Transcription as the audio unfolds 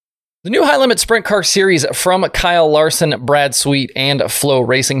The new High Limit Sprint Car Series from Kyle Larson, Brad Sweet, and Flow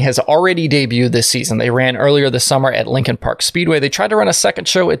Racing has already debuted this season. They ran earlier this summer at Lincoln Park Speedway. They tried to run a second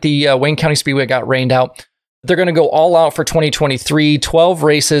show at the Wayne County Speedway, got rained out. They're going to go all out for 2023, 12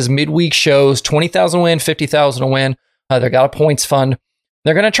 races, midweek shows, 20,000 win, 50,000 a win. They've got a points fund.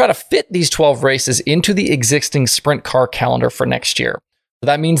 They're going to try to fit these 12 races into the existing sprint car calendar for next year. So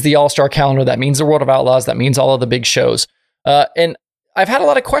that means the All-Star calendar. That means the World of Outlaws. That means all of the big shows. And I've had a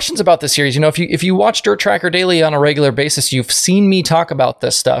lot of questions about this series. You know, if you watch Dirt Tracker Daily on a regular basis, you've seen me talk about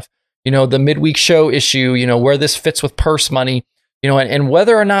this stuff. You know, the midweek show issue, you know, where this fits with purse money, you know, and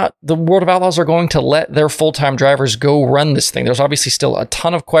whether or not the World of Outlaws are going to let their full-time drivers go run this thing. There's obviously still a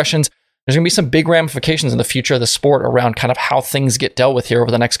ton of questions. There's going to be some big ramifications in the future of the sport around kind of how things get dealt with here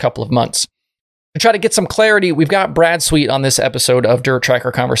over the next couple of months. To try to get some clarity, we've got Brad Sweet on this episode of Dirt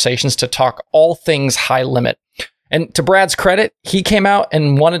Tracker Conversations to talk all things high limit. And to Brad's credit, he came out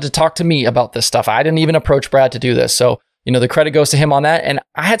and wanted to talk to me about this stuff. I didn't even approach Brad to do this. So, you know, the credit goes to him on that. And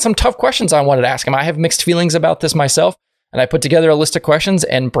I had some tough questions I wanted to ask him. I have mixed feelings about this myself. And I put together a list of questions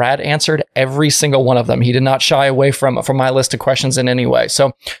and Brad answered every single one of them. He did not shy away from my list of questions in any way.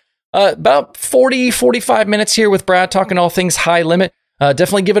 So about 45 minutes here with Brad talking all things high limit.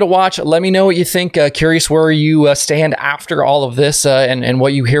 Definitely give it a watch. Let me know what you think. Curious where you stand after all of this and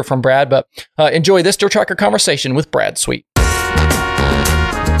what you hear from Brad. But enjoy this Dirt Tracker conversation with Brad Sweet.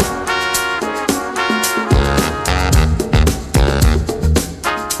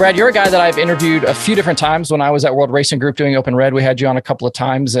 Brad, you're a guy that I've interviewed a few different times when I was at World Racing Group doing Open Red. We had you on a couple of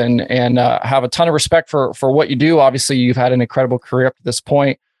times and have a ton of respect for what you do. Obviously, you've had an incredible career up to this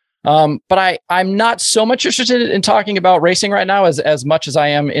point. But I'm not so much interested in talking about racing right now as much as I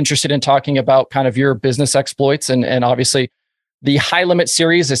am interested in talking about kind of your business exploits. And obviously the High Limit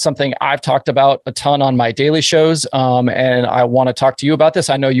series is something I've talked about a ton on my daily shows. And I want to talk to you about this.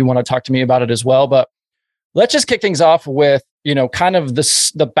 I know you want to talk to me about it as well, but let's just kick things off with, you know, kind of the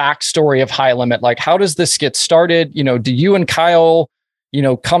backstory of High Limit. Like, how does this get started? You know, do you and Kyle, you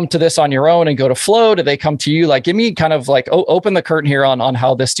know, come to this on your own and go to Flow? Do they come to you? Like, give me kind of like open the curtain here on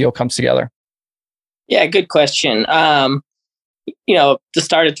how this deal comes together. Yeah, good question. You know, the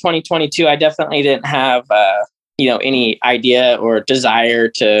start of 2022, I definitely didn't have, you know, any idea or desire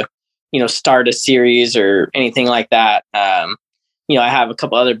to, you know, start a series or anything like that. You know, I have a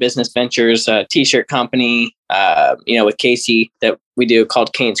couple other business ventures, a t-shirt company, you know, with Casey that we do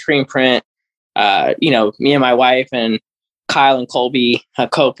called Kane Screen Print. You know, me and my wife and Kyle and Colby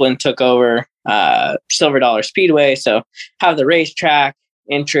Copeland took over Silver Dollar Speedway. So have the racetrack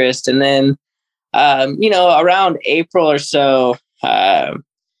interest. And then, you know, around April or so,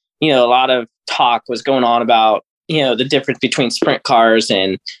 you know, a lot of talk was going on about, you know, the difference between sprint cars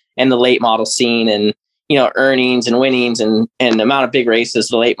and the late model scene and, you know, earnings and winnings and the amount of big races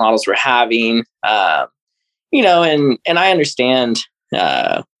the late models were having, you know, and I understand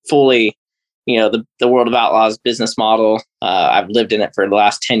fully, you know, the World of Outlaws business model. I've lived in it for the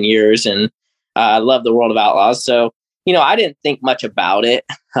last 10 years and I love the World of Outlaws. So, you know, I didn't think much about it,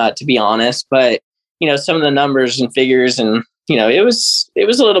 to be honest, but, you know, some of the numbers and figures and, you know, it was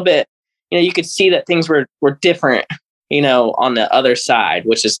a little bit, you know, you could see that things were different, you know, on the other side,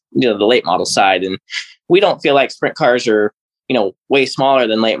 which is, you know, the late model side. And we don't feel like sprint cars are, you know, way smaller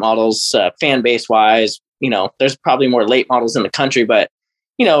than late models, fan base wise. You know, there's probably more late models in the country, but,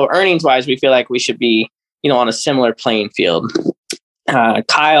 you know, earnings wise, we feel like we should be, you know, on a similar playing field.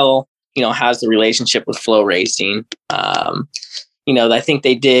 Kyle, you know, has the relationship with Flow Racing. You know, I think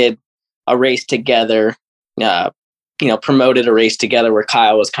they did a race together, you know, promoted a race together where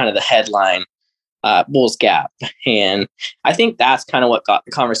Kyle was kind of the headline, Bulls Gap. And I think that's kind of what got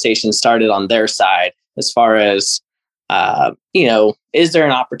the conversation started on their side as far as, you know, is there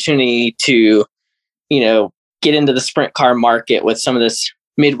an opportunity to, you know, get into the sprint car market with some of this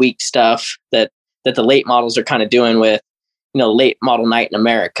midweek stuff that the late models are kind of doing with, you know, late model night in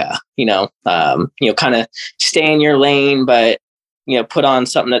America, you know, kind of stay in your lane, but, you know, put on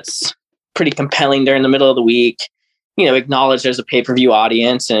something that's pretty compelling during the middle of the week, you know, acknowledge there's a pay-per-view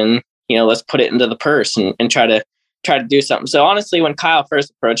audience and, you know, let's put it into the purse and try to do something. So honestly, when Kyle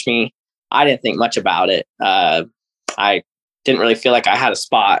first approached me, I didn't think much about it. I didn't really feel like I had a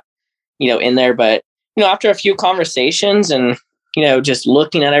spot, you know, in there, but, you know, after a few conversations and, you know, just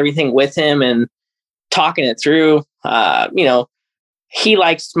looking at everything with him and talking it through, you know, he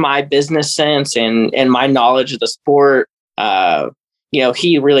likes my business sense and my knowledge of the sport. You know,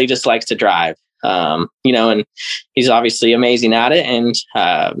 he really just likes to drive, you know, and he's obviously amazing at it. And,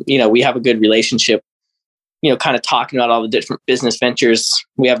 you know, we have a good relationship, you know, kind of talking about all the different business ventures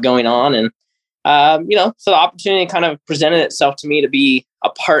we have going on. And, you know, so the opportunity kind of presented itself to me to be a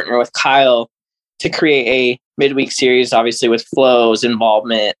partner with Kyle to create a midweek series, obviously with Flo's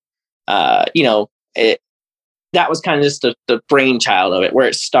involvement. That was kind of just the brainchild of it, where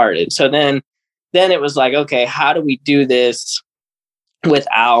it started. So then it was like, okay, how do we do this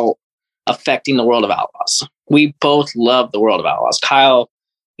without affecting the World of Outlaws? We both love the World of Outlaws. Kyle,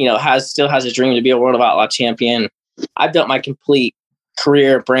 still has a dream to be a World of Outlaw champion. I've built my complete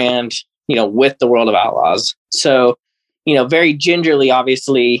career brand, with the World of Outlaws. So, very gingerly,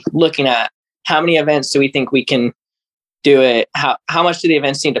 obviously looking at how many events do we think we can do it? How much do the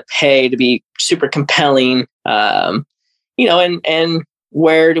events need to pay to be super compelling? And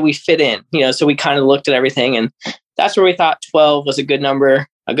where do we fit in? So we kind of looked at everything, and that's where we thought 12 was a good number,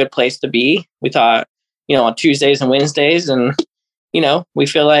 a good place to be. We thought, on Tuesdays and Wednesdays, and, we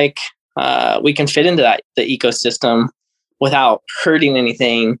feel like we can fit into the ecosystem without hurting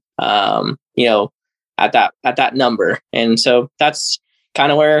anything, at that number. And so that's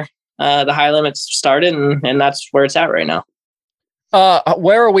kind of where the High Limits started, and that's where it's at right now.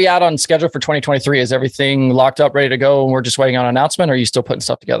 Where are we at on schedule for 2023? Is everything locked up, ready to go, and we're just waiting on an announcement, or are you still putting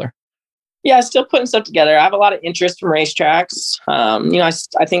stuff together? Yeah, still putting stuff together. I have a lot of interest from racetracks.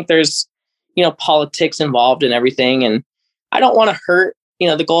 I think there's, politics involved in everything, and I don't want to hurt,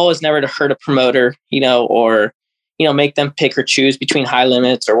 the goal is never to hurt a promoter, or, make them pick or choose between High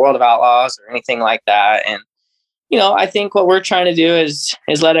Limits or World of Outlaws or anything like that. And, I think what we're trying to do is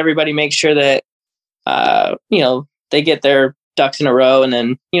let everybody make sure that, they get their ducks in a row, and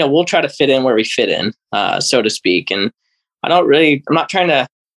then, we'll try to fit in where we fit in, so to speak. And we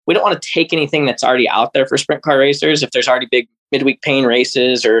don't want to take anything that's already out there for sprint car racers. If there's already big midweek paying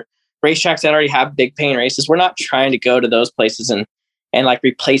races or racetracks that already have big paying races, we're not trying to go to those places and like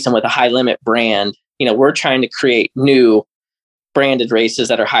replace them with a High Limit brand. We're trying to create new branded races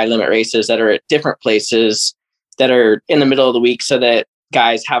that are High Limit races that are at different places that are in the middle of the week, so that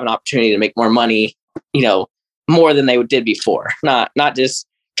guys have an opportunity to make more money, more than they did before. Not just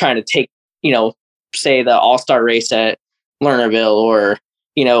trying to take, say the All-Star race at Lernerville or,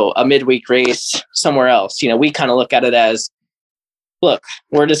 a midweek race somewhere else. We kind of look at it as, look,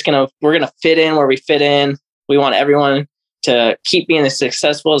 we're going to fit in where we fit in. We want everyone to keep being as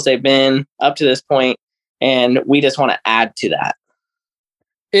successful as they've been up to this point, and we just want to add to that.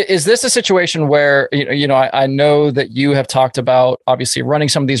 Is this a situation where, I know that you have talked about obviously running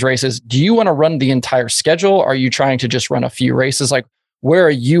some of these races. Do you want to run the entire schedule? Are you trying to just run a few races? Like, where are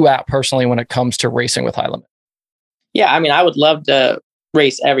you at personally when it comes to racing with High Limit? Yeah, I would love to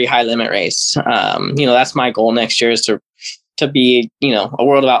race every High Limit race. That's my goal next year, is to be, a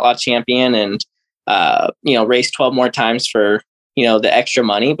World of Outlaw champion and, race 12 more times for, the extra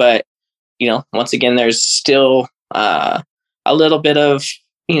money. But, once again, there's still a little bit of,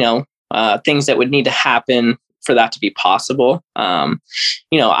 things that would need to happen for that to be possible. I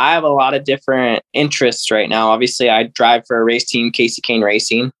have a lot of different interests right now. Obviously, I drive for a race team, Casey Kane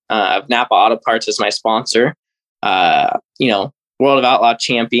Racing. I have Napa Auto Parts as my sponsor. World of Outlaw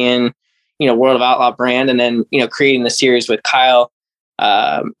champion, World of Outlaw brand, and then, creating the series with Kyle,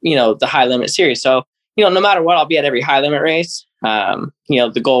 the High Limit series. So, no matter what, I'll be at every High Limit race.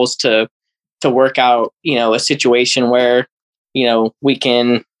 The goal is to work out, a situation where, we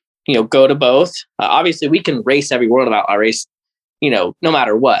can, go to both. Obviously we can race every World of Outlaw race, no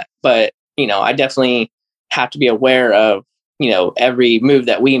matter what, but, I definitely have to be aware of, every move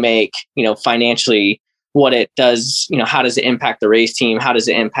that we make, financially, what it does, how does it impact the race team? How does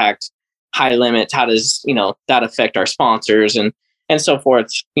it impact High Limits? How does, that affect our sponsors and so forth?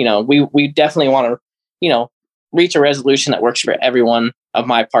 We definitely want to, reach a resolution that works for every one of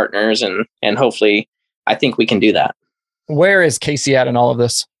my partners. And hopefully I think we can do that. Where is Casey at in all of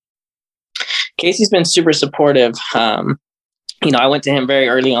this? Casey's been super supportive. I went to him very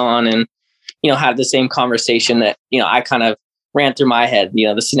early on and, had the same conversation that, I kind of ran through my head,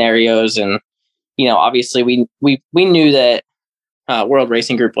 the scenarios. And, obviously we knew that World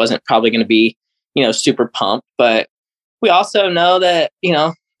Racing Group wasn't probably going to be, super pumped, but we also know that,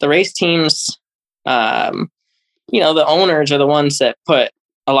 the race teams, the owners are the ones that put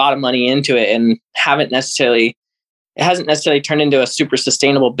a lot of money into it and it hasn't necessarily turned into a super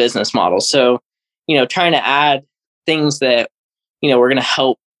sustainable business model. So, trying to add things that, we're going to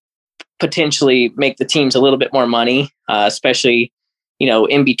help potentially make the teams a little bit more money, especially,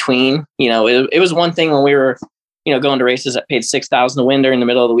 in between, it was one thing when we were, going to races that paid $6,000 to win during the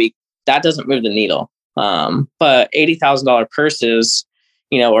middle of the week. That doesn't move the needle. But $80,000 purses,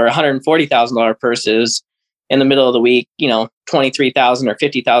 or $140,000 purses in the middle of the week, $23,000 or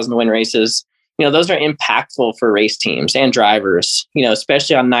 $50,000 to win races. Those are impactful for race teams and drivers,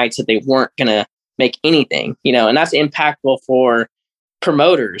 especially on nights that they weren't going to make anything, and that's impactful for,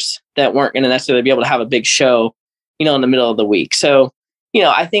 promoters that weren't going to necessarily be able to have a big show, in the middle of the week. So,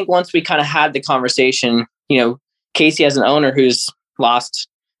 I think once we kind of had the conversation, Casey as an owner who's lost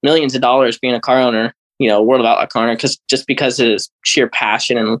millions of dollars being a car owner, World of Outlaw car owner, because of his sheer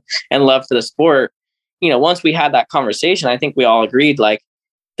passion and love for the sport. Once we had that conversation, I think we all agreed, like,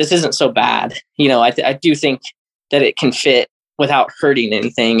 this isn't so bad. I do think that it can fit without hurting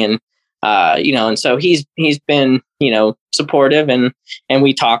anything. And, and so he's been, supportive and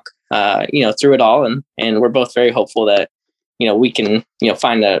we talk, through it all. And we're both very hopeful that, we can,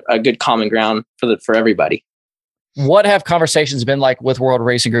 find a good common ground for everybody. What have conversations been like with World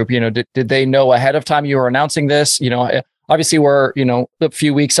Racing Group? Did they know ahead of time you were announcing this? Obviously we're, a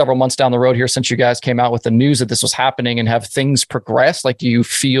few weeks, several months down the road here since you guys came out with the news that this was happening, and have things progressed? Like, do you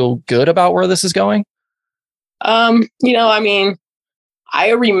feel good about where this is going? I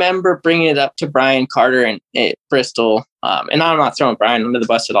remember bringing it up to Brian Carter at Bristol. And I'm not throwing Brian under the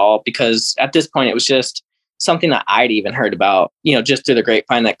bus at all, because at this point it was just something that I'd even heard about, just through the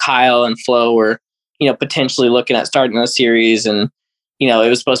grapevine, that Kyle and Flo were, potentially looking at starting a series. And, it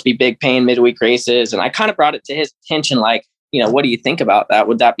was supposed to be big paying midweek races. And I kind of brought it to his attention, like, what do you think about that?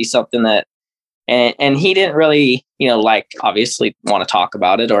 Would that be something that, and he didn't really, obviously want to talk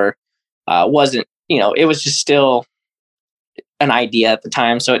about it, or wasn't, it was just still an idea at the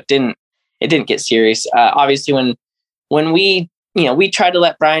time. So it didn't get serious. Obviously when we tried to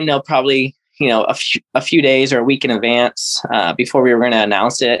let Brian know probably, a few days or a week in advance, before we were going to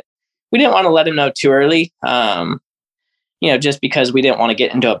announce it. We didn't want to let him know too early. Just because we didn't want to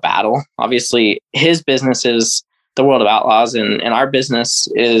get into a battle. Obviously his business is the World of Outlaws, and our business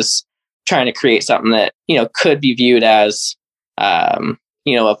is trying to create something that, could be viewed as,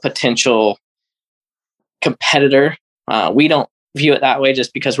 a potential competitor. We don't view it that way,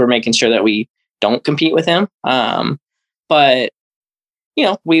 just because we're making sure that we don't compete with him. But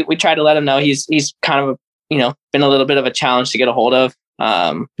we try to let him know he's kind of, been a little bit of a challenge to get a hold of,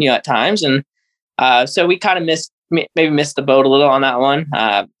 at times. And so we kind of missed the boat a little on that one.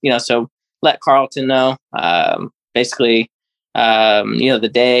 So let Carlton know, basically, the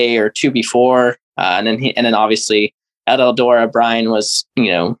day or two before, and then obviously at Eldora, Brian was,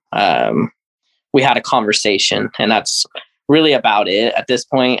 we had a conversation, and that's really about it at this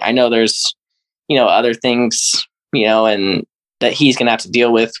point. I know there's, other things, and that he's going to have to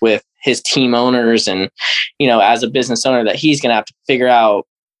deal with his team owners, and, as a business owner, that he's going to have to figure out,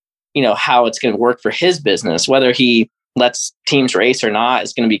 how it's going to work for his business. Whether he lets teams race or not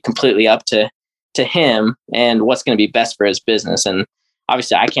is going to be completely up to him, and what's going to be best for his business. And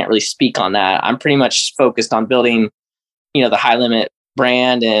obviously I can't really speak on that. I'm pretty much focused on building, the High Limit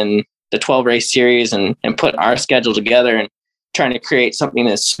brand and the 12 race series, and putting our schedule together and trying to create something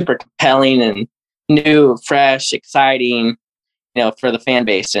that's super compelling and new, fresh, exciting, for the fan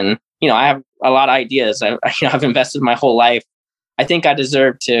base. And, I have a lot of ideas. I've invested my whole life. I think I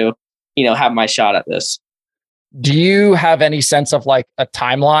deserve to, have my shot at this. Do you have any sense of like a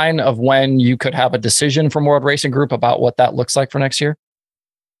timeline of when you could have a decision from World Racing Group about what that looks like for next year?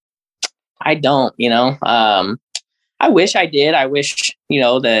 I don't, I wish I did. I wish,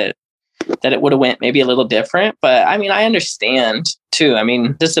 that it would have went maybe a little different, but I understand too.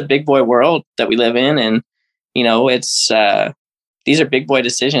 This is a big boy world that we live in, and, it's, these are big boy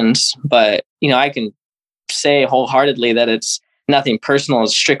decisions, but, I can say wholeheartedly that it's nothing personal.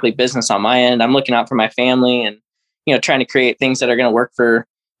 It's strictly business on my end. I'm looking out for my family and, trying to create things that are going to work for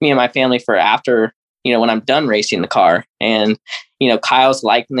me and my family for after, when I'm done racing the car. And, Kyle's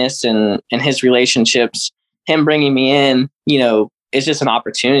likeness and his relationships, him bringing me in, it's just an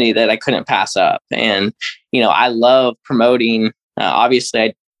opportunity that I couldn't pass up. And, I love promoting.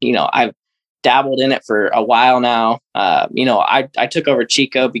 Obviously, I've dabbled in it for a while now. I took over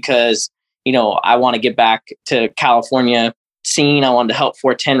Chico because, I want to get back to California scene. I wanted to help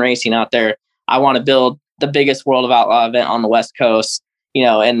 410 racing out there. I want to build the biggest World of Outlaw event on the West Coast,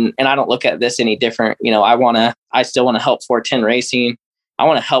 and I don't look at this any different. I still want to help 410 racing. I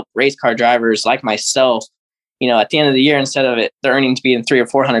want to help race car drivers like myself, at the end of the year, instead of the earnings being 300,000 or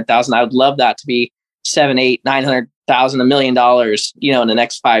 400,000, I would love that to be 7, 8, 900,000, $1 million, in the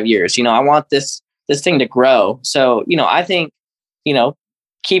next 5 years. I want this thing to grow. So, I think,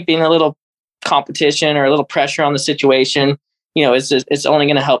 keeping a little competition or a little pressure on the situation, it's only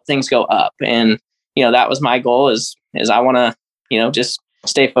going to help things go up. And, that was my goal is I want to, just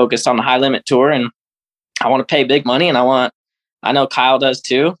stay focused on the High Limit Tour, and I want to pay big money. And I know Kyle does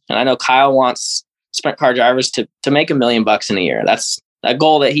too. And I know Kyle wants sprint car drivers to make $1 million in a year. That's a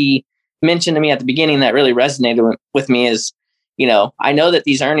goal that he mentioned to me at the beginning that really resonated with me is, I know that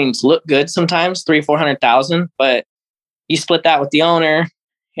these earnings look good sometimes, 300,000, 400,000, but you split that with the owner,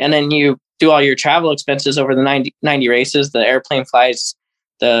 and then you do all your travel expenses over the 90 races, the airplane flights,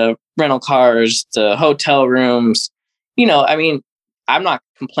 the rental cars, the hotel rooms. I mean, I'm not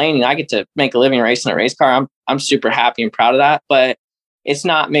complaining. I get to make a living racing a race car. I'm super happy and proud of that, but it's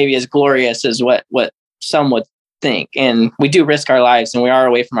not maybe as glorious as what some would think. And we do risk our lives, and we are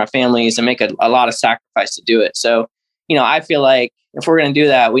away from our families and make a lot of sacrifice to do it. So, I feel like if we're going to do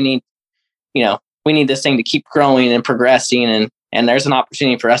that, we need this thing to keep growing and progressing, and there's an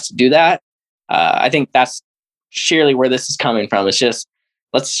opportunity for us to do that. I think that's surely where this is coming from. It's just,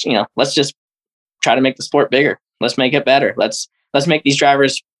 let's just try to make the sport bigger. Let's make it better. Let's make these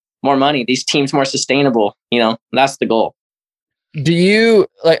drivers more money, these teams more sustainable. That's the goal. Do you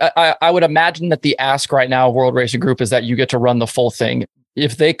I would imagine that the ask right now, World Racing Group, is that you get to run the full thing.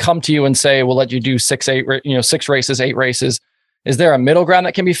 If they come to you and say, we'll let you do 6 races, 8 races, is there a middle ground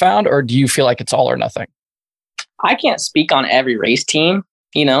that can be found, or do you feel like it's all or nothing? I can't speak on every race team.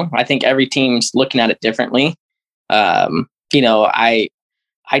 I think every team's looking at it differently. I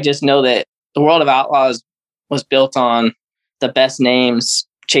just know that the World of Outlaws was built on the best names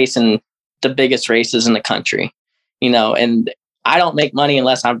chasing the biggest races in the country, and I don't make money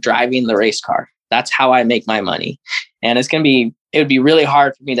unless I'm driving the race car. That's how I make my money. And it would be really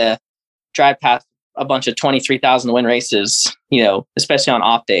hard for me to drive past a bunch of 23,000 win races, especially on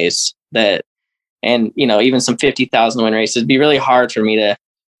off days even some 50,000 win races. It'd be really hard for me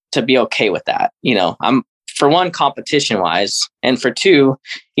to be okay with that. I'm, for one, competition wise, and for two,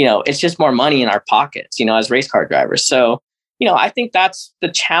 it's just more money in our pockets, as race car drivers. So, I think that's the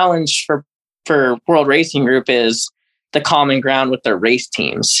challenge for World Racing Group, is the common ground with their race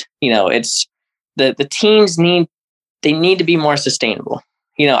teams. It's the teams need to be more sustainable.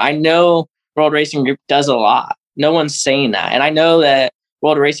 I know World Racing Group does a lot. No one's saying that. And I know that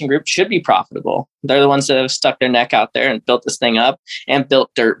World Racing Group should be profitable. They're the ones that have stuck their neck out there and built this thing up and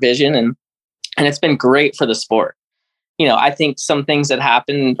built Dirt Vision. And it's been great for the sport. I think some things that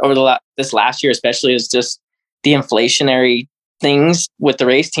happened over this last year, especially, is just the inflationary things with the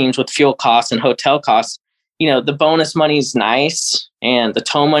race teams, with fuel costs and hotel costs. The bonus money's nice and the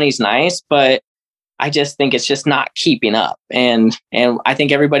tow money's nice, but I just think it's just not keeping up. And I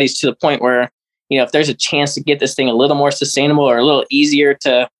think everybody's to the point where, if there's a chance to get this thing a little more sustainable or a little easier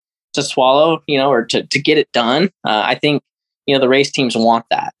to swallow, or to get it done, I think, the race teams want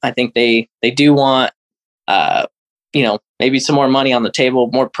that. I think they do want, maybe some more money on the table,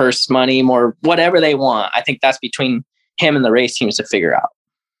 more purse money, more whatever they want. I think that's between him and the race teams to figure out.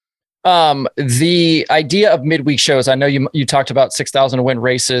 The idea of midweek shows, I know you talked about 6,000 win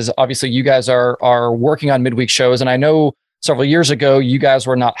races. Obviously you guys are working on midweek shows. And I know several years ago, you guys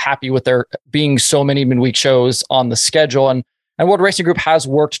were not happy with there being so many midweek shows on the schedule, and World Racing Group has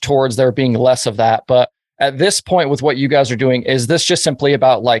worked towards there being less of that. But at this point, with what you guys are doing, is this just simply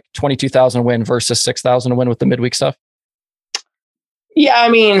about like 22,000 win versus 6,000 win with the midweek stuff? Yeah. I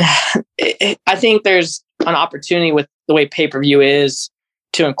mean, I think there's an opportunity with the way pay-per-view is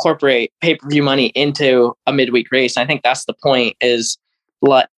to incorporate pay-per-view money into a midweek race. I think that's the point, is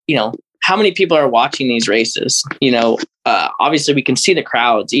how many people are watching these races? Obviously we can see the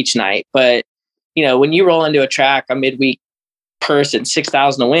crowds each night, but when you roll into a track, a midweek purse and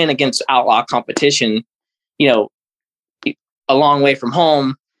 6,000 to win against outlaw competition, a long way from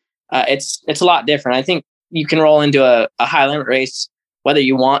home, it's a lot different. I think you can roll into a high limit race whether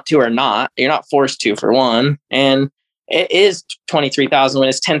you want to or not. You're not forced to, for one, and it is 23,000 when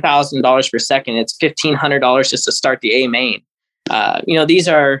it's $10,000 per second. It's $1,500 just to start the A main. These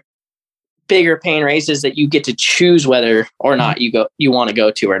are bigger paying races that you get to choose whether or not you want to go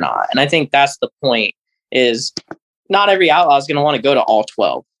to or not. And I think that's the point, is not every outlaw is going to want to go to all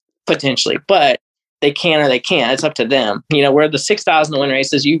 12 potentially, but they can or they can't. It's up to them. Where the 6,000 win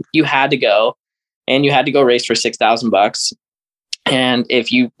races, you had to go, and you had to go race for $6,000. And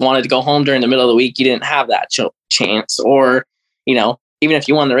if you wanted to go home during the middle of the week, you didn't have that chance. Or, even if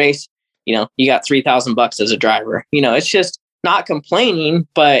you won the race, you got $3,000 as a driver. It's just not complaining,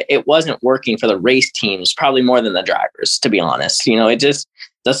 but it wasn't working for the race teams, probably more than the drivers, to be honest. It just,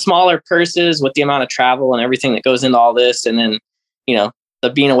 the smaller purses with the amount of travel and everything that goes into all this. And then, the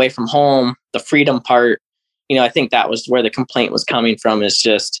being away from home, the freedom part, I think that was where the complaint was coming from, is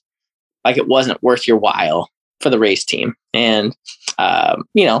just like, it wasn't worth your while for the race team. And,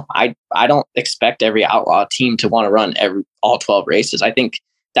 I don't expect every outlaw team to want to run all 12 races. I think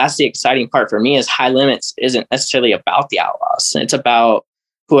that's the exciting part for me, is high limits isn't necessarily about the outlaws. It's about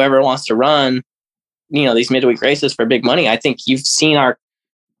whoever wants to run, these midweek races for big money. I think you've seen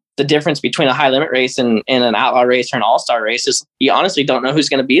the difference between a high limit race and an outlaw race or an all-star race is you honestly don't know who's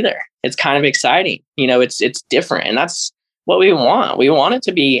going to be there. It's kind of exciting. It's different. And that's what we want. We want it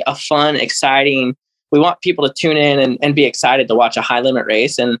to be a fun, exciting. We want people to tune in and be excited to watch a high limit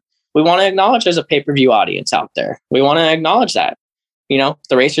race. And we want to acknowledge there's a pay-per-view audience out there. We want to acknowledge that, the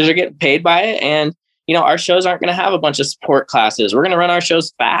racers are getting paid by it. And, our shows aren't going to have a bunch of support classes. We're going to run our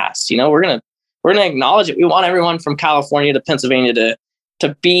shows fast. We're going to acknowledge it. We want everyone from California to Pennsylvania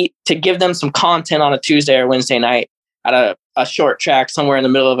to give them some content on a Tuesday or Wednesday night at a short track somewhere in the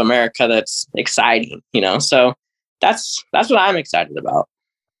middle of America that's exciting, So that's what I'm excited about.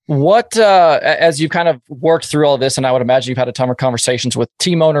 What, as you kind of worked through all this, and I would imagine you've had a ton of conversations with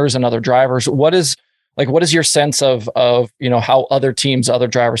team owners and other drivers, what is your sense of how other teams, other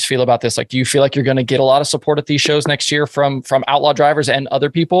drivers feel about this? Like, do you feel like you're going to get a lot of support at these shows next year from outlaw drivers and other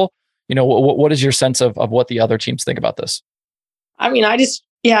people? What is your sense of what the other teams think about this? I mean, I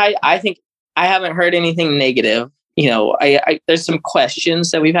think I haven't heard anything negative. There's some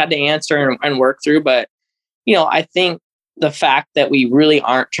questions that we've had to answer and work through, but, I think the fact that we really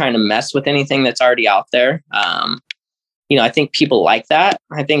aren't trying to mess with anything that's already out there. I think people like that.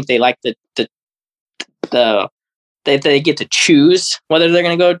 I think they like they get to choose whether they're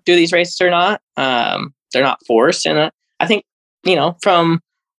going to go do these races or not. They're not forced. And I think, from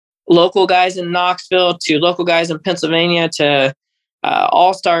local guys in Knoxville to local guys in Pennsylvania to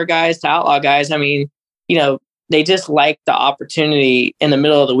all-star guys to outlaw guys, I mean, they just like the opportunity in the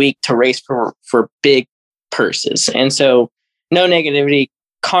middle of the week to race for big purses. And so no negativity.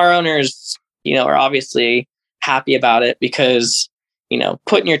 Car owners, are obviously happy about it because,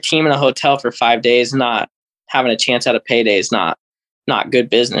 putting your team in a hotel for 5 days, not having a chance at a payday is not good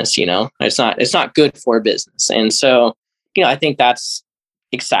business. It's not good for business. And so, I think that's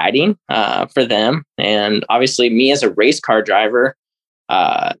exciting for them. And obviously me as a race car driver,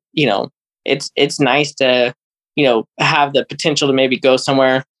 it's nice to, have the potential to maybe go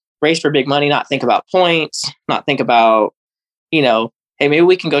somewhere, race for big money, not think about points, not think about, hey, maybe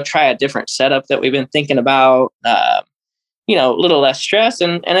we can go try a different setup that we've been thinking about, a little less stress.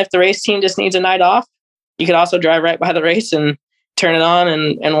 And if the race team just needs a night off, you could also drive right by the race and turn it on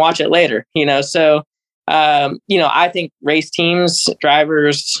and watch it later, So, I think race teams,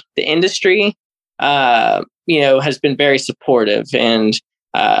 drivers, the industry, has been very supportive and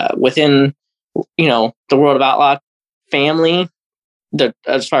within, the World of Outlaw family,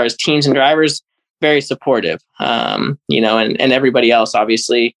 as far as teams and drivers, very supportive, and everybody else,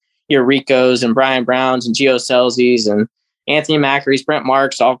 obviously your Ricos and Brian Browns and Gio Selzies and Anthony Macary's, Brent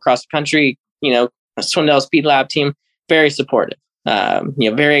Marks, all across the country, Swindell Speed Lab team, very supportive,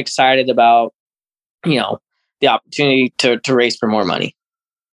 very excited about, the opportunity to race for more money.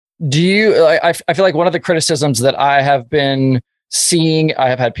 Do you, I feel like one of the criticisms that I have been seeing, I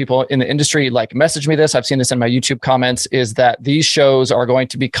have had people in the industry message me this, I've seen this in my YouTube comments, is that these shows are going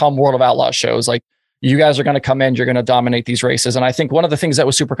to become World of Outlaw shows. Like, you guys are going to come in, you're going to dominate these races. And I think one of the things that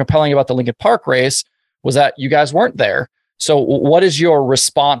was super compelling about the Lincoln Park race was that you guys weren't there. So what is your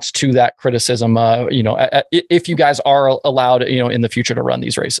response to that criticism, if you guys are allowed, in the future to run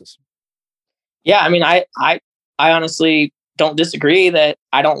these races? Yeah, I mean, I honestly don't disagree that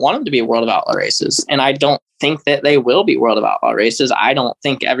I don't want them to be World of Outlaw races. And I don't think that they will be World of Outlaw races. I don't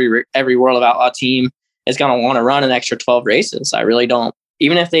think every World of Outlaw team is going to want to run an extra 12 races. I really don't.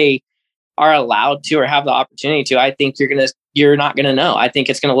 Even if they are allowed to or have the opportunity to, I think you're not going to know. I think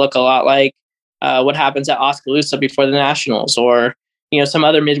it's going to look a lot like what happens at Oskaloosa before the Nationals, or some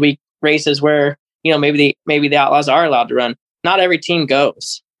other midweek races where maybe the Outlaws are allowed to run. Not every team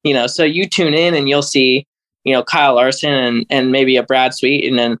goes. So you tune in and you'll see Kyle Larson and maybe a Brad Sweet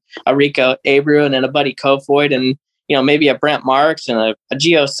and then a Rico Abreu and then a Buddy Kofoid and maybe a Brent Marks and a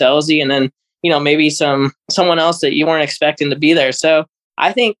Gio Selzy and then maybe someone else that you weren't expecting to be there. So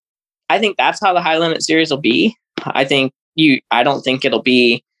I think that's how the high limit series will be. I don't think it'll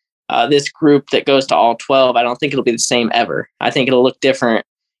be this group that goes to all 12. I don't think it'll be the same ever. I think it'll look different,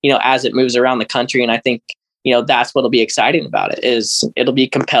 as it moves around the country. And I think, that's what'll be exciting about it, is it'll be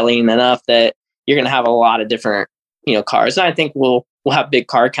compelling enough that you're going to have a lot of different, cars. And I think we'll have big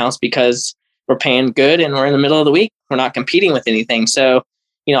car counts because we're paying good and we're in the middle of the week. We're not competing with anything. So,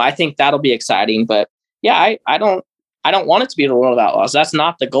 I think that'll be exciting, but yeah, I don't want it to be the World of Outlaws. That's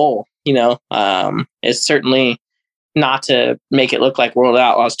not the goal. It's certainly not to make it look like World of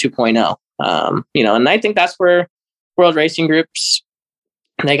Outlaws 2.0. And I think that's where World Racing Groups,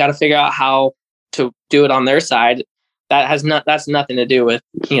 they got to figure out how to do it on their side. That's nothing to do with,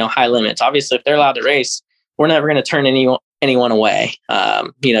 high limits. Obviously, if they're allowed to race, we're never going to turn anyone away.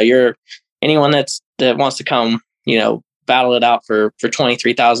 You're anyone that wants to come, battle it out for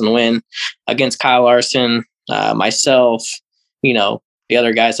 23,000 to win against Kyle Larson, myself, the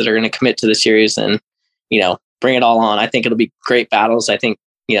other guys that are going to commit to the series, and, bring it all on. I think it'll be great battles. I think,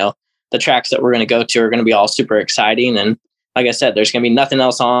 the tracks that we're going to go to are going to be all super exciting. And like I said, there's going to be nothing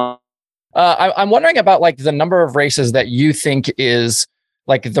else on. I'm wondering about like the number of races that you think is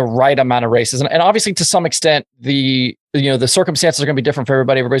like the right amount of races. And obviously to some extent, the circumstances are going to be different for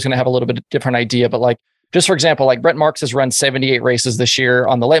everybody. Everybody's going to have a little bit of different idea, but like, just for example, like Brent Marks has run 78 races this year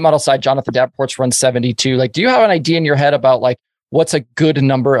on the late model side. Jonathan Davenport's run 72. Like, do you have an idea in your head about like, what's a good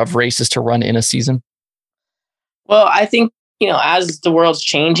number of races to run in a season? Well, I think, as the world's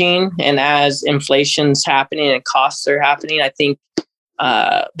changing and as inflation's happening and costs are happening, I think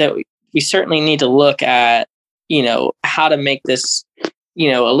that we certainly need to look at, how to make this,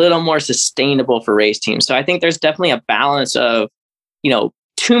 a little more sustainable for race teams. So I think there's definitely a balance of,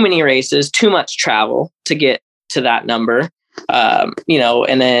 too many races, too much travel to get to that number, and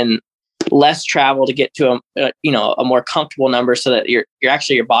then less travel to get to a more comfortable number so that your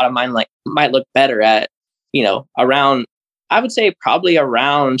bottom line might look better at, around, I would say probably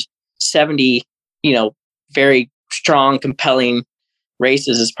around 70, very strong, compelling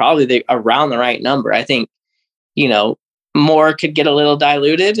races is probably around the right number. I think, more could get a little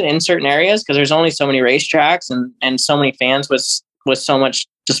diluted in certain areas because there's only so many racetracks and so many fans with so much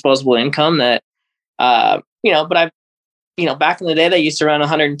disposable income that, but I've, back in the day, they used to run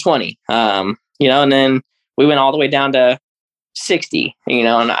 120, and then we went all the way down to 60,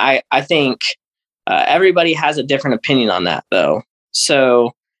 and I think everybody has a different opinion on that though.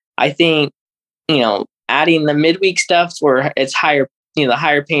 So I think, adding the midweek stuff where it's higher, the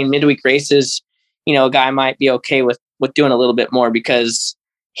higher paying midweek races, a guy might be okay with doing a little bit more because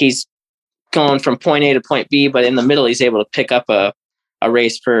he's going from point A to point B, but in the middle, he's able to pick up a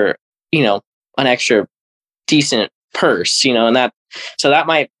race for, an extra decent purse, and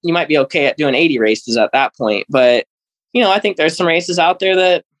you might be okay at doing 80 races at that point. But, I think there's some races out there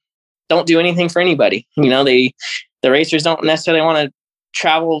that don't do anything for anybody. The racers don't necessarily want to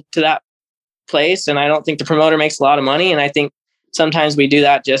travel to that place. And I don't think the promoter makes a lot of money. And I think sometimes we do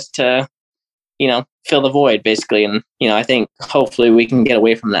that just to, fill the void basically. And, I think hopefully we can get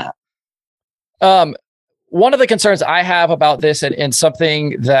away from that. One of the concerns I have about this and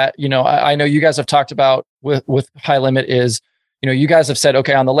something that, I know you guys have talked about with High Limit is, you guys have said,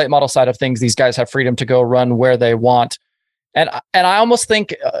 okay, on the late model side of things, these guys have freedom to go run where they want. And I almost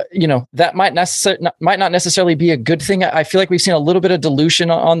think, that might not necessarily be a good thing. I feel like we've seen a little bit of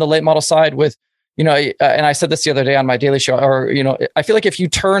dilution on the late model side with, and I said this the other day on my daily show, or, I feel like if you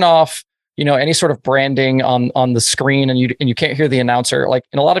turn off, any sort of branding on the screen and you can't hear the announcer, like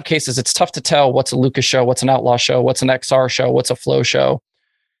in a lot of cases, it's tough to tell what's a Lucas show, what's an Outlaw show, what's an XR show, what's a Flow show.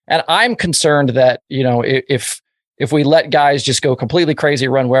 And I'm concerned that, if we let guys just go completely crazy,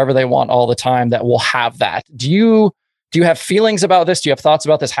 run wherever they want all the time, that we'll have that. Do you have feelings about this? Do you have thoughts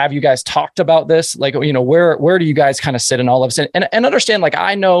about this? Have you guys talked about this? Like, where do you guys kind of sit in all of this? And understand, like,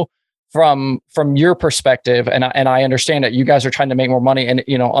 I know from your perspective, and I understand that you guys are trying to make more money. And,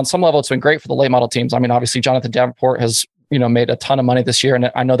 on some level, it's been great for the late model teams. I mean, obviously, Jonathan Davenport has, made a ton of money this year.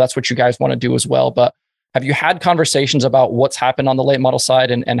 And I know that's what you guys want to do as well. But have you had conversations about what's happened on the late model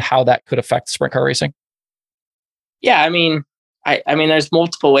side and how that could affect sprint car racing? Yeah, I mean, there's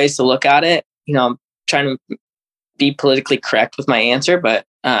multiple ways to look at it. I'm trying to be politically correct with my answer, but,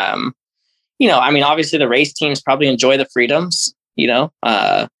 obviously the race teams probably enjoy the freedoms,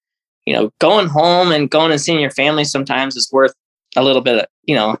 going home and going and seeing your family sometimes is worth a little bit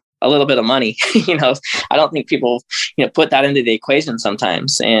of money. I don't think people, put that into the equation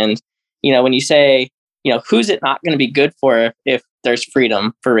sometimes. And, when you say, who's it not going to be good for if there's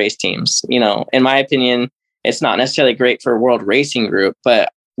freedom for race teams? In my opinion, it's not necessarily great for World Racing Group,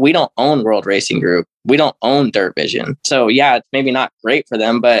 but we don't own World Racing Group. We don't own Dirt Vision. So yeah, it's maybe not great for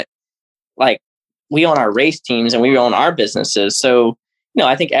them, but like we own our race teams and we own our businesses. So,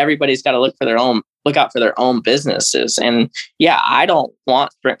 I think everybody's got to look out for their own businesses. And yeah, I don't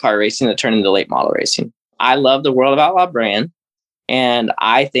want sprint car racing to turn into late model racing. I love the World of Outlaw brand. And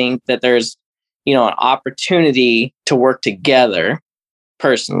I think that there's, an opportunity to work together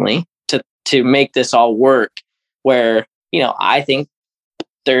personally to make this all work where, I think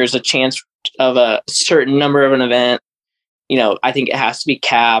there's a chance of a certain number of an event. I think it has to be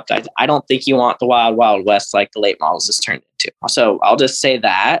capped. I don't think you want the wild, wild west like the late models is turned into. So I'll just say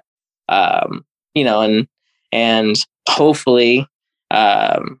that, and hopefully,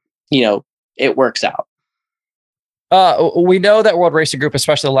 it works out. We know that World Racing Group,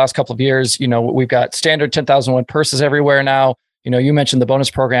 especially the last couple of years, we've got standard 10,000 win purses everywhere now. You mentioned the bonus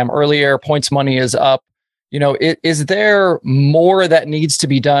program earlier. Points money is up. Is there more that needs to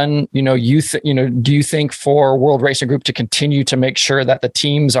be done? Do you think for World Racing Group to continue to make sure that the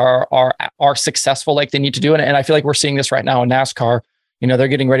teams are successful like they need to do? And I feel like we're seeing this right now in NASCAR. They're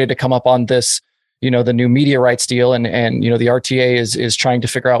getting ready to come up on this, the new media rights deal, and the RTA is trying to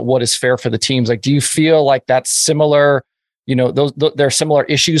figure out what is fair for the teams. Like, do you feel like that's similar? There are similar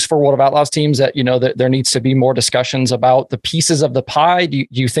issues for World of Outlaws teams that, that there needs to be more discussions about the pieces of the pie. Do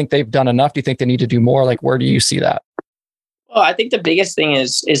you think they've done enough? Do you think they need to do more? Like, where do you see that? Well, I think the biggest thing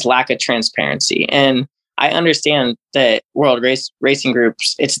is lack of transparency. And I understand that World Racing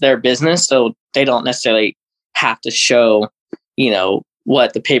Groups, it's their business, so they don't necessarily have to show,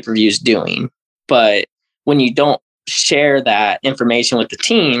 what the pay-per-view is doing. But when you don't share that information with the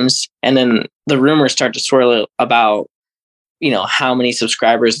teams, and then the rumors start to swirl about, how many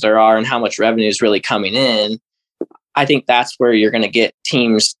subscribers there are and how much revenue is really coming in, I think that's where you're going to get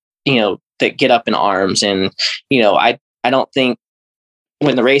teams, that get up in arms. And, I don't think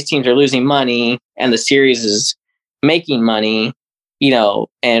when the race teams are losing money and the series is making money,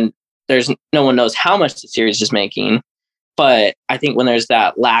 and there's no one knows how much the series is making. But I think when there's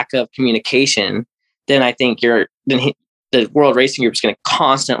that lack of communication, then I think the World Racing Group is going to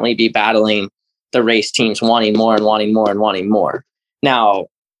constantly be battling the race teams, wanting more and wanting more and wanting more. Now,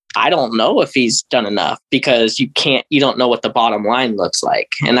 I don't know if he's done enough, because you don't know what the bottom line looks like.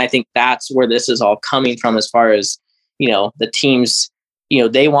 And I think that's where this is all coming from, as far as, the teams,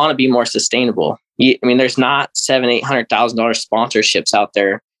 they want to be more sustainable. There's not $700,000-$800,000 sponsorships out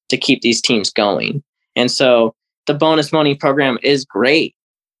there to keep these teams going. And so the bonus money program is great.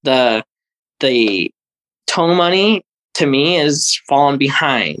 The tow money, to me, is falling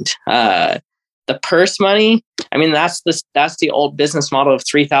behind. The purse money, that's the old business model of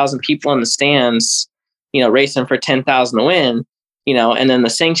 3,000 people in the stands, racing for 10,000 to win, and then the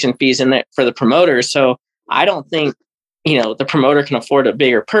sanction fees in there for the promoters. So I don't think, the promoter can afford a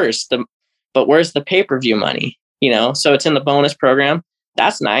bigger purse. But where's the pay-per-view money? So it's in the bonus program.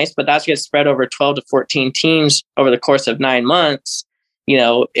 That's nice, but that's gets spread over 12 to 14 teams over the course of 9 months.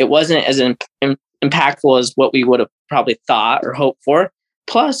 It wasn't as impactful as what we would have probably thought or hoped for.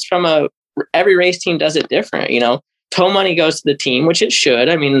 Plus, every race team does it different. Tow money goes to the team, which it should.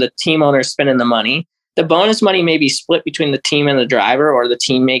 The team owner's spending the money. The bonus money may be split between the team and the driver, or the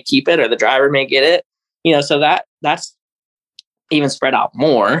team may keep it, or the driver may get it. So that's even spread out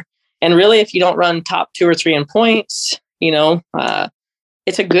more. And really, if you don't run top 2 or 3 in points,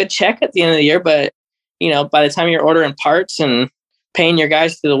 it's a good check at the end of the year. But by the time you're ordering parts and paying your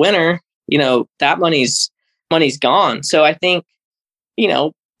guys through the winter, that money's gone. So I think,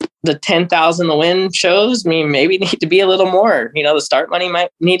 the 10,000 the win shows, maybe need to be a little more. The start money might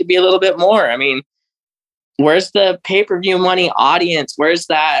need to be a little bit more. Where's the pay-per-view money audience? Where's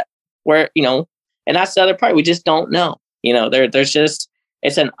that? And that's the other part. We just don't know. There's just,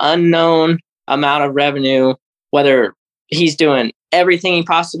 it's an unknown amount of revenue, whether he's doing everything he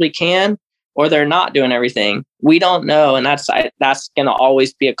possibly can or they're not doing everything. We don't know. And that's going to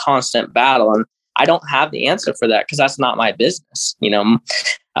always be a constant battle. And I don't have the answer for that, because that's not my business,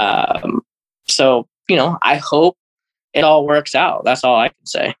 So, I hope it all works out. That's all I can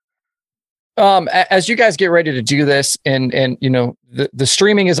say. As you guys get ready to do this, and the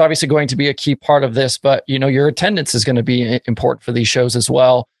streaming is obviously going to be a key part of this, but your attendance is going to be important for these shows as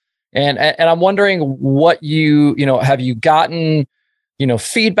well. And I'm wondering what have you gotten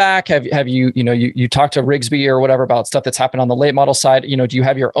feedback? Have you talked to Rigsby or whatever about stuff that's happened on the late model side? Do you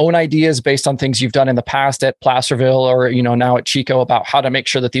have your own ideas based on things you've done in the past at Placerville or, now at Chico, about how to make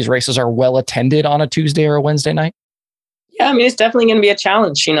sure that these races are well attended on a Tuesday or a Wednesday night? Yeah, it's definitely going to be a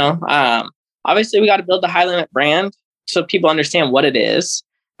challenge. Obviously we got to build the High Limit brand so people understand what it is.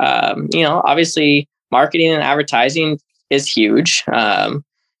 Obviously marketing and advertising is huge.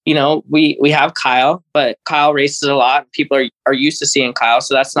 We have Kyle, but Kyle races a lot. People are used to seeing Kyle.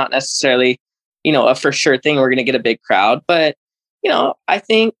 So that's not necessarily, a for sure thing. We're going to get a big crowd, but, I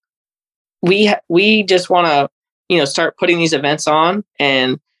think we just want to, start putting these events on,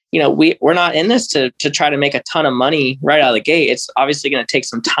 and, we're not in this to try to make a ton of money right out of the gate. It's obviously going to take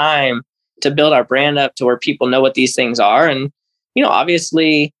some time to build our brand up to where people know what these things are. And,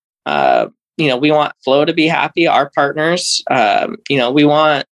 obviously, we want Flo to be happy, our partners. We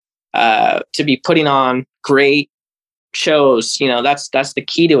want to be putting on great shows. That's the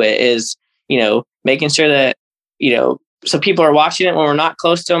key to it, is, making sure that, so people are watching it when we're not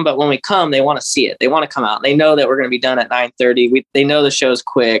close to them, but when we come, they want to see it. They want to come out. They know that we're going to be done at 9:30. They know the show's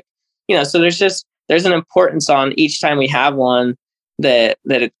quick, so there's an importance on each time we have one that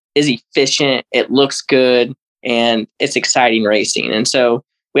it is efficient. It looks good, and it's exciting racing. And so,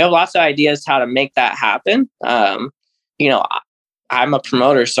 we have lots of ideas how to make that happen. You know, I'm a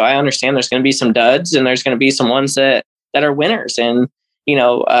promoter, so I understand there's going to be some duds and there's going to be some ones that are winners. And, you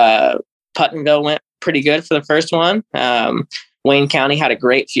know, Putnamville went pretty good for the first one. Wayne County had a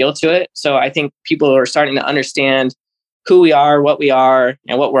great feel to it. So I think people are starting to understand who we are, what we are,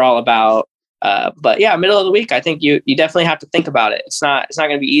 and what we're all about. But yeah, middle of the week, I think you definitely have to think about it. It's not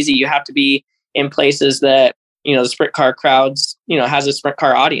going to be easy. You have to be in places that, you know, the sprint car crowds, you know, has a sprint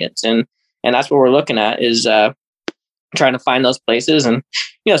car audience. And that's what we're looking at is trying to find those places and,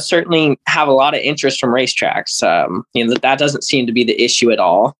 you know, certainly have a lot of interest from racetracks. You know, that doesn't seem to be the issue at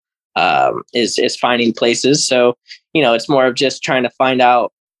all, is finding places. So, you know, it's more of just trying to find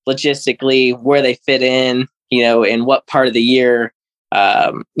out logistically where they fit in, you know, in what part of the year,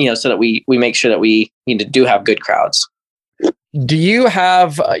 you know, so that we make sure that we do have good crowds. Do you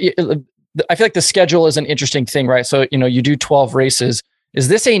have, I feel like the schedule is an interesting thing, right? So, you know, you do 12 races. Is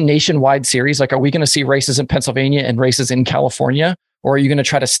this a nationwide series? Like, are we going to see races in Pennsylvania and races in California, or are you going to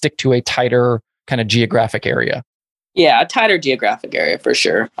try to stick to a tighter kind of geographic area? Yeah, a tighter geographic area for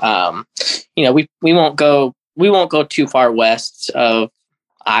sure. You know, we won't go too far west of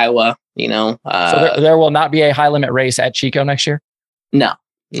Iowa, you know. So there will not be a high limit race at Chico next year? No.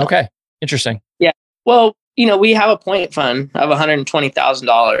 Okay. Interesting. Yeah. Well, you know, we have a point fund of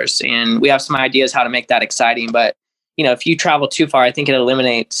 $120,000 and we have some ideas how to make that exciting. But, you know, if you travel too far, I think it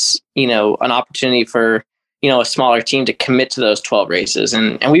eliminates, you know, an opportunity for, you know, a smaller team to commit to those 12 races.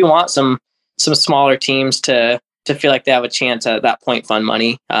 And we want some smaller teams to feel like they have a chance at that point fund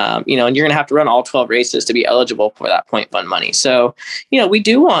money. You know, and you're going to have to run all 12 races to be eligible for that point fund money. So, you know, we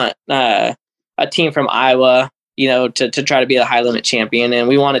do want a team from Iowa, you know, to try to be a high limit champion. And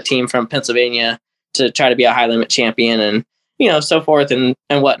we want a team from Pennsylvania to try to be a high limit champion and, you know, so forth and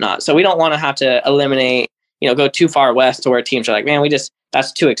whatnot. So we don't want to have to eliminate, you know, go too far west to where teams are like, man,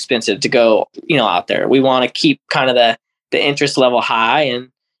 that's too expensive to go, you know, out there. We want to keep kind of the interest level high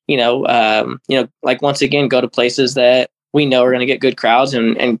and, you know, like once again, go to places that we know are going to get good crowds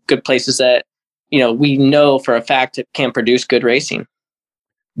and good places that, you know, we know for a fact it can produce good racing.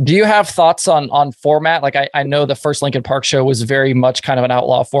 Do you have thoughts on format? Like I know the first Lincoln Park show was very much kind of an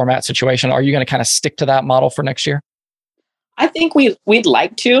outlaw format situation. Are you going to kind of stick to that model for next year? I think we'd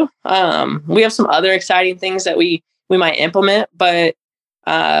like to. We have some other exciting things that we might implement, but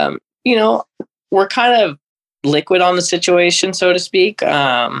you know, we're kind of liquid on the situation, so to speak.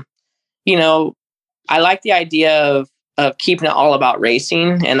 You know, I like the idea of keeping it all about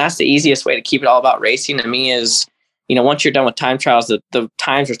racing, and that's the easiest way to keep it all about racing to me is, you know, once you're done with time trials, the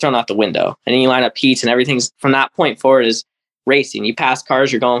times are thrown out the window and then you line up heats and everything's from that point forward is racing. You pass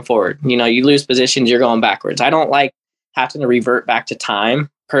cars, you're going forward. You know, you lose positions, you're going backwards. I don't like having to revert back to time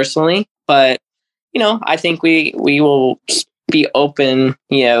personally, but, you know, I think we will be open,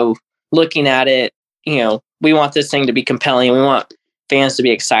 you know, looking at it. You know, we want this thing to be compelling. We want fans to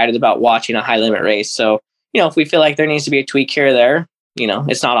be excited about watching a high limit race. So, you know, if we feel like there needs to be a tweak here or there, you know,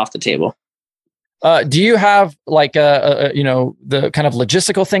 it's not off the table. Do you have like you know, the kind of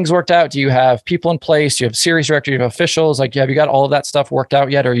logistical things worked out? Do you have people in place? Do you have series director? Do you have officials? Like, have you got all of that stuff worked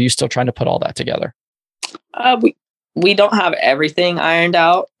out yet? Or are you still trying to put all that together? We don't have everything ironed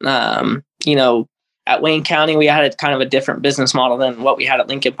out. You know, at Wayne County, we had a kind of a different business model than what we had at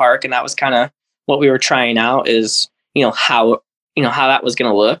Lincoln Park. And that was kind of what we were trying out is, you know, how that was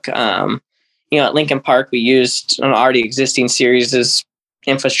going to look. You know, at Lincoln Park, we used an already existing series as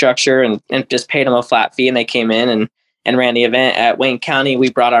infrastructure and just paid them a flat fee and they came in and ran the event. At Wayne County,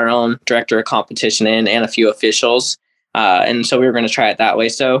 we brought our own director of competition in and a few officials. And so we were going to try it that way.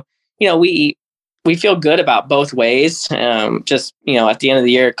 So, you know, we feel good about both ways. Just, you know, at the end of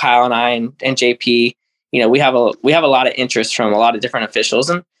the year, Kyle and I and JP, you know, we have a lot of interest from a lot of different officials.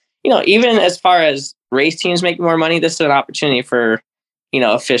 And, you know, even as far as race teams making more money, this is an opportunity for, you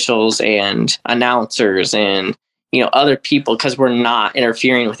know, officials and announcers and, you know, other people, because we're not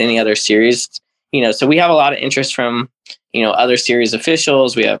interfering with any other series, you know, so we have a lot of interest from, you know, other series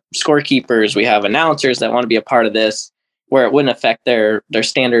officials. We have scorekeepers, we have announcers that want to be a part of this where it wouldn't affect their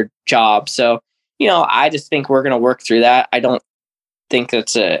standard job. So, you know, I just think we're going to work through that. I don't think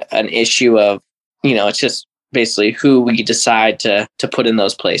it's an issue of, you know, it's just basically who we decide to put in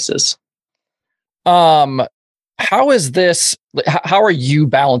those places. How is this? How are you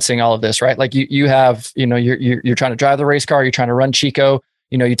balancing all of this? Right, like you have, you know, you're trying to drive the race car, you're trying to run Chico.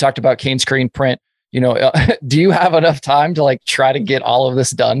 You know, you talked about cane screen print. You know, do you have enough time to like try to get all of this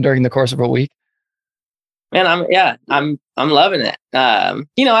done during the course of a week? Man, I'm loving it.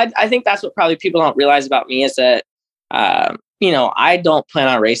 You know, I think that's what probably people don't realize about me is that, you know, I don't plan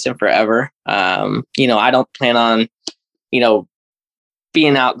on racing forever. You know, I don't plan on, you know,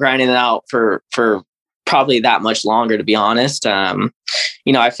 being out grinding it out for probably that much longer, to be honest.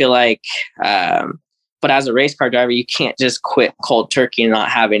 I feel like, but as a race car driver, you can't just quit cold turkey and not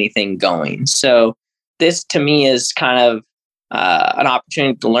have anything going. So this to me is kind of an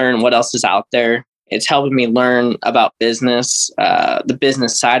opportunity to learn what else is out there. It's helping me learn about business, the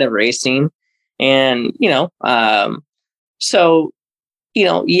business side of racing. And, yes,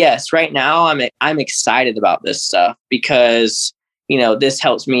 right now I'm excited about this stuff because, this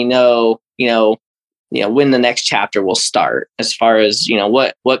helps me know, when the next chapter will start as far as,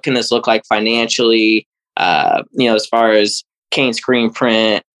 what can this look like financially, as far as Kane Screen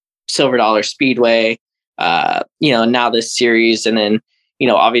Print, Silver Dollar Speedway, now this series. And then,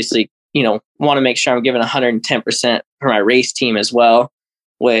 obviously, want to make sure I'm giving 110% for my race team as well,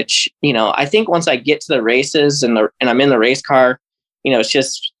 which, I think once I get to the races and I'm in the race car, it's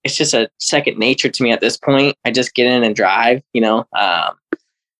just a second nature to me at this point. I just get in and drive,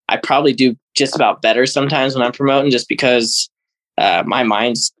 I probably do just about better sometimes when I'm promoting just because my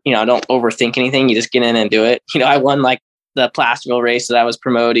mind's, I don't overthink anything. You just get in and do it. I won like the Placerville race that I was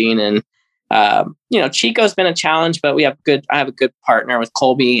promoting, and Chico's been a challenge, but I have a good partner with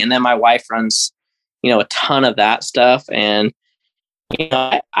Colby, and then my wife runs, a ton of that stuff. And,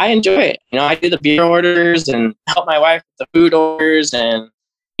 I enjoy it. I do the beer orders and help my wife with the food orders, and,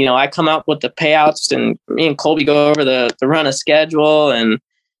 I come up with the payouts, and me and Colby go over the run of schedule. And,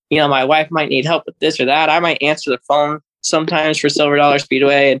 my wife might need help with this or that. I might answer the phone sometimes for Silver Dollar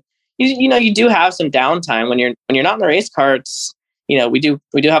Speedway. And, you do have some downtime when you're not in the race car. It's, we do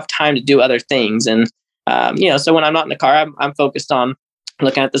have time to do other things. And, so when I'm not in the car, I'm focused on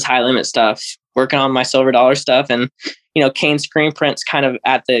looking at this high limit stuff, working on my Silver Dollar stuff. And, Kane Screen Print's kind of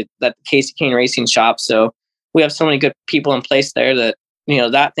at the Casey Kane Racing shop. So we have so many good people in place there that,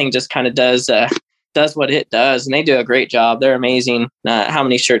 that thing just kind of does what it does. And they do a great job. They're amazing. How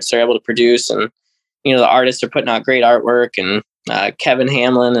many shirts they're able to produce. And, the artists are putting out great artwork, and Kevin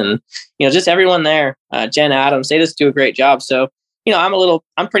Hamlin and, just everyone there, Jen Adams, they just do a great job. So,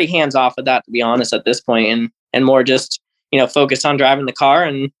 I'm pretty hands off of that, to be honest, at this point, and more just, focused on driving the car.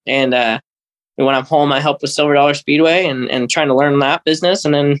 And when I'm home, I help with Silver Dollar Speedway and trying to learn that business.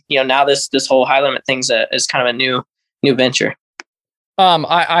 And then, now this whole high limit thing's is kind of a new venture.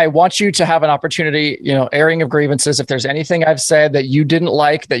 I want you to have an opportunity, airing of grievances. If there's anything I've said that you didn't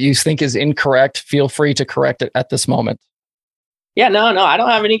like, that you think is incorrect, feel free to correct it at this moment. Yeah, no, I don't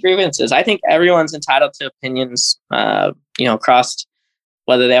have any grievances. I think everyone's entitled to opinions, across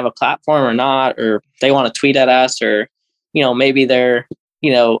whether they have a platform or not, or they want to tweet at us, or, maybe they're,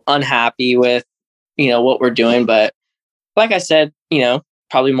 unhappy with, what we're doing. But like I said,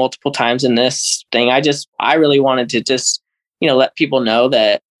 probably multiple times in this thing, I really wanted to just, let people know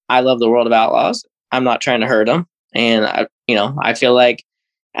that I love the World of Outlaws. I'm not trying to hurt them. And I feel like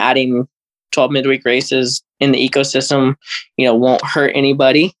adding 12 midweek races in the ecosystem, won't hurt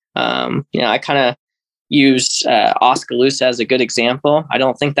anybody. I kind of use Oskaloosa as a good example. I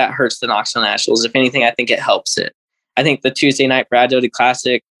don't think that hurts the Knoxville Nationals. If anything, I think it helps it. I think the Tuesday night Brad Doty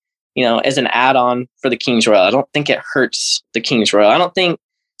Classic, is an add-on for the Kings Royal. I don't think it hurts the Kings Royal. I don't think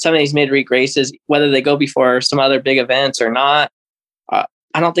some of these midweek races, whether they go before some other big events or not,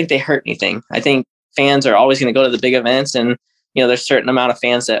 I don't think they hurt anything. I think fans are always going to go to the big events, and there's a certain amount of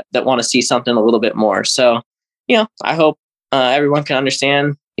fans that want to see something a little bit more. So, I hope everyone can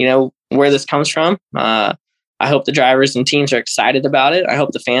understand, where this comes from. I hope the drivers and teams are excited about it. I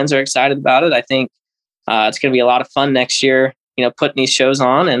hope the fans are excited about it. I think it's going to be a lot of fun next year, putting these shows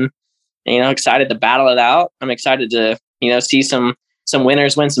on, and, excited to battle it out. I'm excited to, see some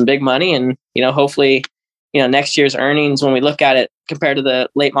winners win some big money, and, hopefully, next year's earnings, when we look at it compared to the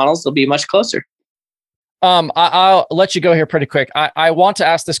late models, they'll be much closer. I'll let you go here pretty quick. I want to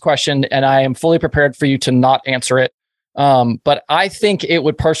ask this question, and I am fully prepared for you to not answer it. But I think it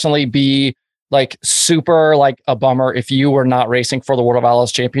would personally be like super like a bummer if you were not racing for the World of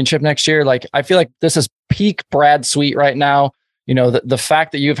Outlaws Championship next year. Like, I feel like this is peak Brad Sweet right now. The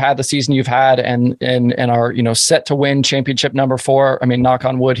fact that you've had the season you've had and are, set to win championship number 4. I mean, knock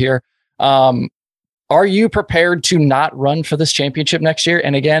on wood here. Are you prepared to not run for this championship next year?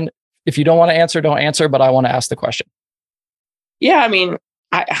 And again, if you don't want to answer, don't answer, but I want to ask the question. Yeah, I mean,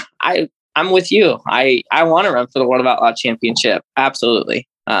 I'm with you. I want to run for the World of Outlaw Championship. Absolutely.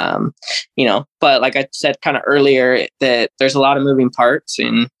 But like I said kind of earlier, that there's a lot of moving parts,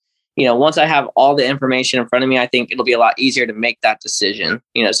 and, once I have all the information in front of me, I think it'll be a lot easier to make that decision,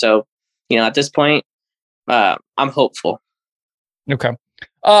 so, at this point, I'm hopeful. Okay.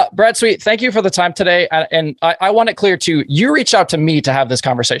 Brad Sweet, thank you for the time today. And I want it clear too, you reached out to me to have this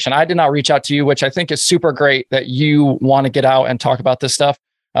conversation. I did not reach out to you, which I think is super great that you want to get out and talk about this stuff.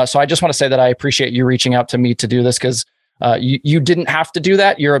 So I just want to say that I appreciate you reaching out to me to do this because you didn't have to do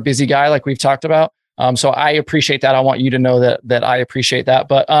that. You're a busy guy, like we've talked about. So I appreciate that. I want you to know that I appreciate that.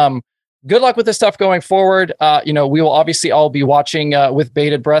 But good luck with this stuff going forward. We will obviously all be watching with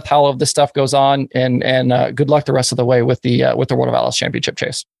bated breath how all of this stuff goes on, and good luck the rest of the way with the World of Atlas Championship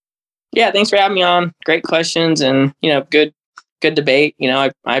chase. Yeah, thanks for having me on. Great questions and good debate.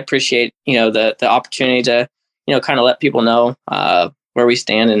 I appreciate the opportunity to kind of let people know where we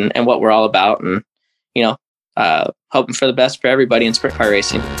stand and what we're all about, and hoping for the best for everybody in sprint car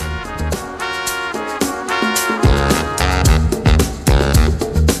racing.